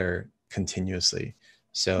you better continuously.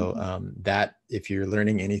 So that if you're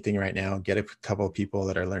learning anything right now, get a couple of people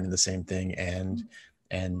that are learning the same thing and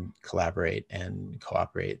collaborate and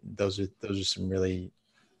cooperate. Those are some really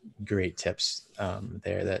great tips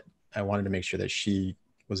there that I wanted to make sure that she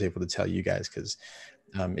was able to tell you guys, because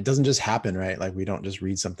it doesn't just happen, right? Like we don't just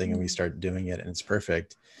read something and we start doing it and it's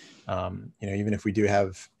perfect. Even if we do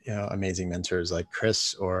have, amazing mentors like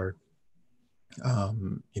Chris or,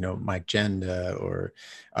 Mike Jenda or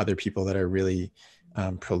other people that are really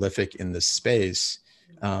prolific in this space,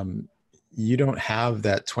 you don't have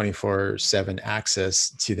that 24/7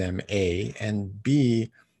 access to them, A, and B,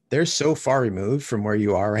 they're so far removed from where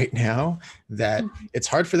you are right now that it's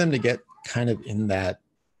hard for them to get kind of in that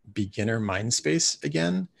beginner mind space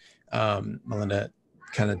again. Melinda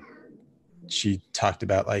kind of, she talked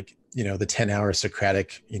about like, the 10-hour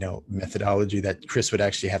Socratic, methodology that Chris would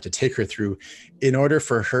actually have to take her through in order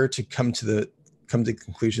for her to come to the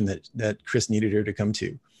conclusion that Chris needed her to come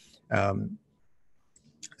to.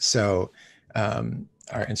 So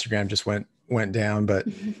our Instagram just went down, but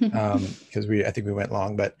because I think we went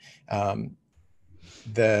long, but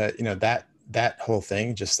that whole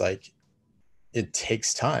thing, just like, it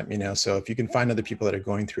takes time, so if you can find other people that are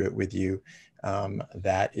going through it with you,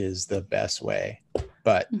 that is the best way.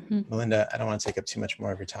 But Melinda, I don't want to take up too much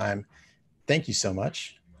more of your time. Thank you so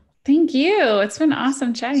much. Thank you. It's been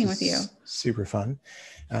awesome chatting with you. Super fun.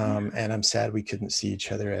 And I'm sad we couldn't see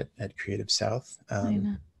each other at Creative South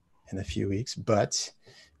in a few weeks, but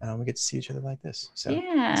we get to see each other like this. So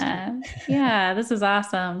yeah, this is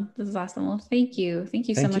awesome. Well, thank you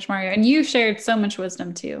so much, Mario, and you shared so much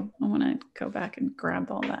wisdom too. I want to go back and grab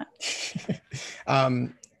all that.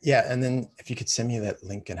 Yeah, and then if you could send me that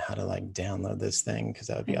link and how to like download this thing, because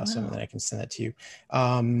that would be awesome, and then I can send that to you.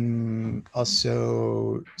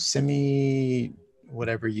 Also send me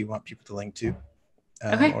whatever you want people to link to,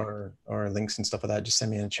 or links and stuff like that. Just send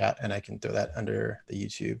me in a chat and I can throw that under the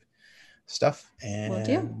YouTube stuff.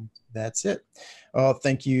 And that's it. Well,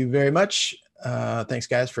 thank you very much. Thanks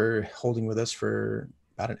guys for holding with us for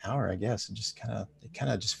about an hour, I guess. It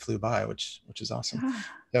kind of just flew by, which is awesome.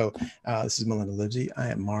 So this is Melinda Livsey. I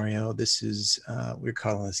am Mario. This is we're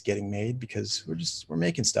calling this Getting Made, because we're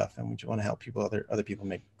making stuff and we just want to help people, other people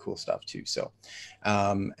make cool stuff too. So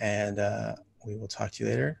we will talk to you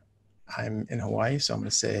later. I'm in Hawaii, so I'm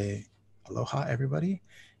going to say aloha everybody,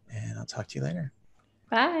 and I'll talk to you later.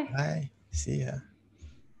 Bye. See ya.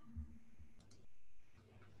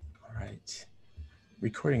 All right.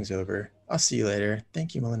 Recording's over. I'll see you later.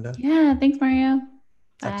 Thank you, Melinda. Yeah, thanks, Mario.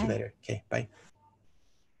 Talk to you later. Okay, bye.